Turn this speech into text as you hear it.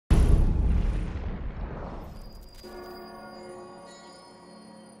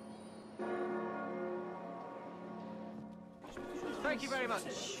Thank you very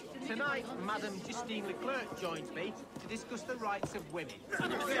much. Tonight, Madame Justine Leclerc joins me to discuss the rights of women.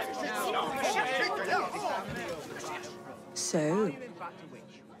 So?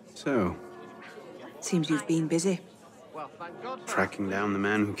 Seems you've been busy. Tracking down the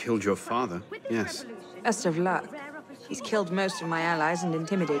man who killed your father, yes. Best of luck. He's killed most of my allies and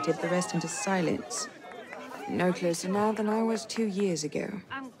intimidated the rest into silence. No closer now than I was 2 years ago.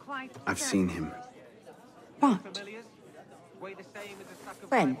 I've seen him. What?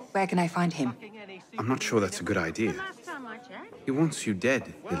 When? Where can I find him? I'm not sure that's a good idea. He wants you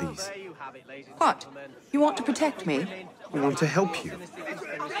dead, Elise. What? You want to protect me? I want to help you.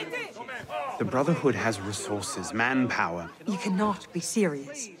 The Brotherhood has resources, manpower. You cannot be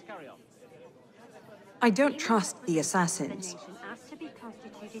serious. I don't trust the assassins. Asked to be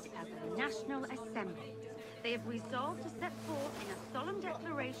constituted as a national assembly. They have resolved to set forth in a solemn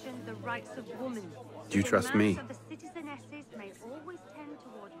declaration the rights of women. Do you trust me? The citizenesses may always tend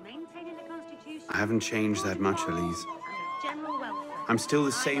toward maintaining the Constitution. I haven't changed that much, Elise. I'm still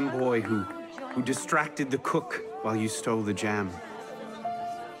the same boy who distracted the cook while you stole the jam.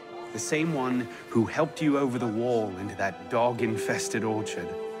 The same one who helped you over the wall into that dog-infested orchard.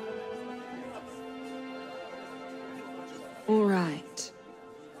 All right.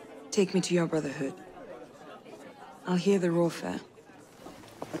 Take me to your Brotherhood. I'll hear their offer.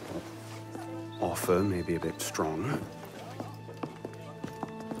 Offer may be a bit strong.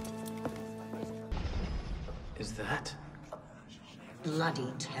 Is that?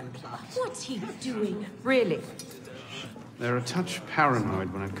 Bloody Templar. What's he doing? Really? They're a touch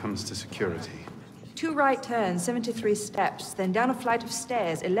paranoid when it comes to security. 2 right turns, 73 steps, then down a flight of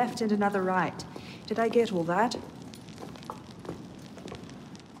stairs, a left and another right. Did I get all that?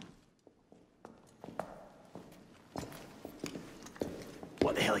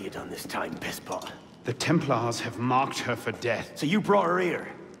 What the hell you done this time, pisspot? The Templars have marked her for death. So you brought her here?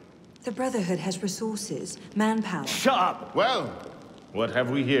 The Brotherhood has resources, manpower. Shut up! Well, what have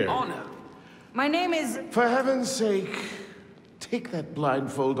we here? Honor! My name is... For heaven's sake, take that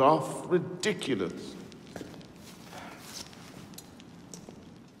blindfold off. Ridiculous.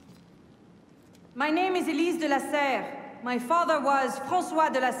 My name is Elise de la Serre. My father was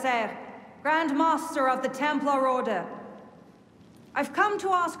François de la Serre, Grand Master of the Templar Order. I've come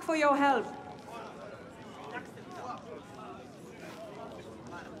to ask for your help.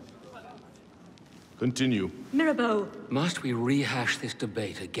 Continue. Mirabeau. Must we rehash this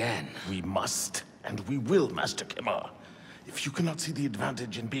debate again? We must, and we will, Master Kemar. If you cannot see the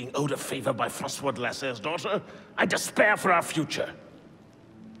advantage in being owed a favor by François de la Serre's daughter, I despair for our future.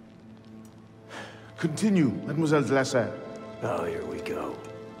 Continue, Mademoiselle de la Serre. Oh, here we go.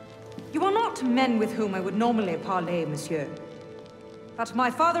 You are not men with whom I would normally parley, monsieur. But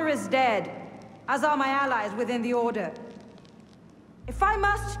my father is dead, as are my allies within the Order. If I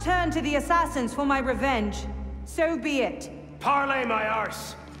must turn to the assassins for my revenge, so be it. Parley, my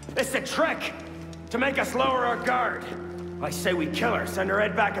arse! It's a trick! To make us lower our guard! I say we kill her, send her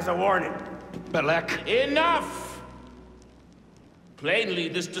head back as a warning. Belek. Enough! Plainly,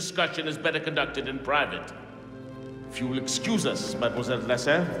 this discussion is better conducted in private. If you will excuse us, Mademoiselle de la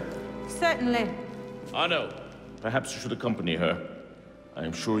Serre. Certainly. Arno, perhaps you should accompany her. I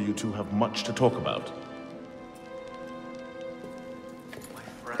am sure you two have much to talk about. My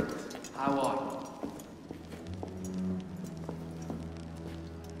friend, how are you?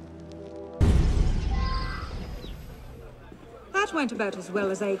 That went about as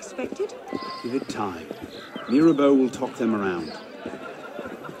well as I expected. Give it time. Mirabeau will talk them around.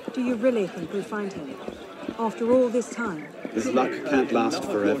 Do you really think we'll find him? After all this time? His luck can't last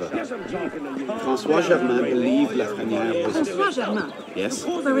forever. François Germain believed Lafrenière was... François Germain? Yes?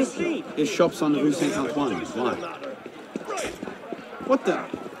 Where is he? His shop's on Rue Saint-Antoine. Why? What the...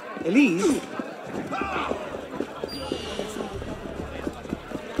 Elise?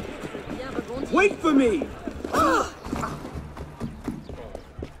 Wait for me!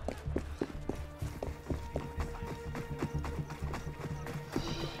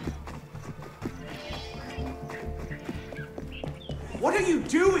 What are you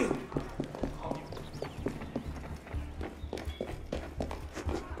doing?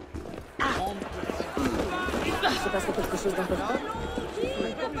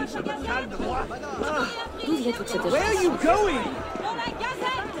 Where are you going?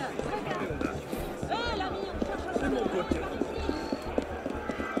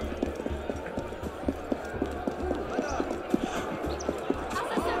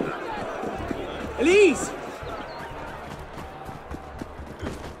 Elise!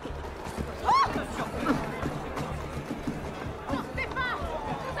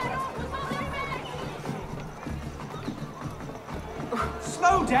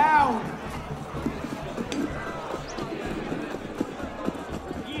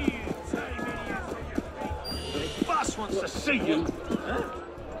 wants to see you. Huh?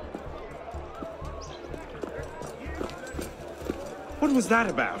 What was that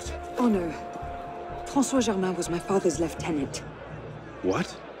about? Oh no. François Germain was my father's lieutenant.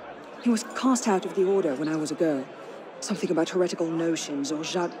 What? He was cast out of the order when I was a girl. Something about heretical notions or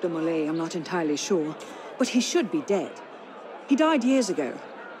Jacques de Molay, I'm not entirely sure. But he should be dead. He died years ago.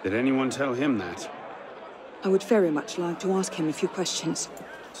 Did anyone tell him that? I would very much like to ask him a few questions.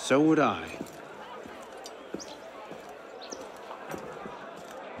 So would I.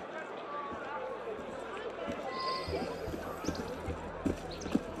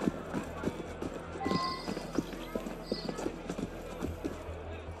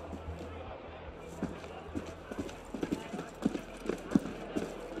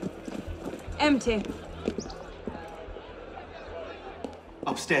 Empty.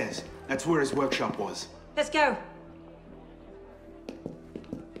 Upstairs. That's where his workshop was. Let's go.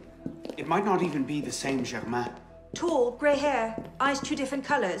 It might not even be the same Germain. Tall, grey hair, eyes two different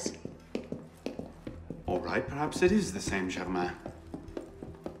colors. All right, perhaps it is the same Germain.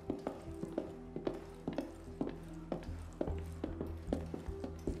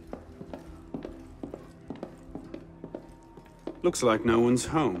 Looks like no one's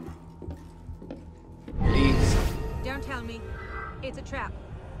home. Please. Don't tell me. It's a trap.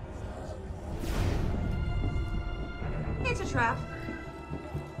 It's a trap.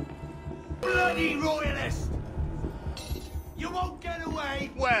 Bloody royalist! You won't get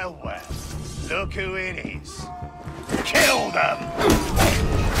away! Well, well. Look who it is. Kill them!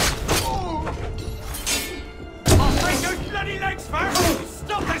 I'll break your bloody legs first!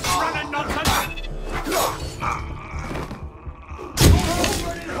 Stop this running nonsense!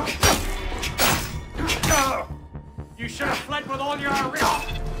 You should have fled with all your wrist!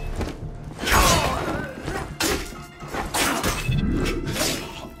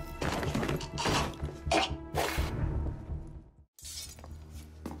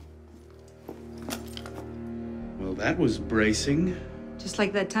 Well, that was bracing. Just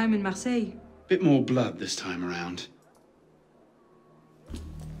like that time in Marseille. Bit more blood this time around.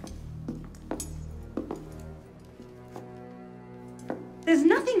 There's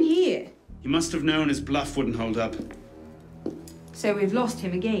nothing here. He must have known his bluff wouldn't hold up. So we've lost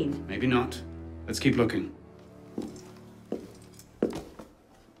him again. Maybe not. Let's keep looking.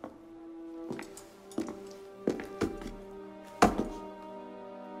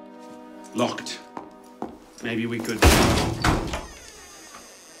 Locked. Maybe we could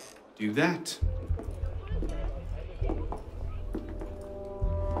do that.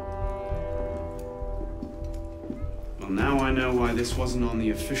 Well, now I know why this wasn't on the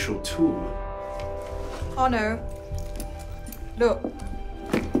official tour. Oh no. Look.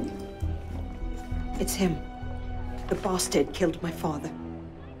 It's him. The bastard killed my father.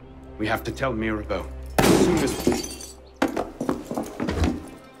 We have to tell Mirabeau. As soon as...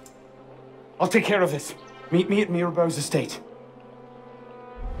 I'll take care of this. Meet me at Mirabeau's estate.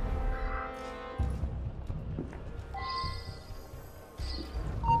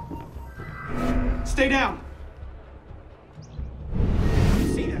 Stay down!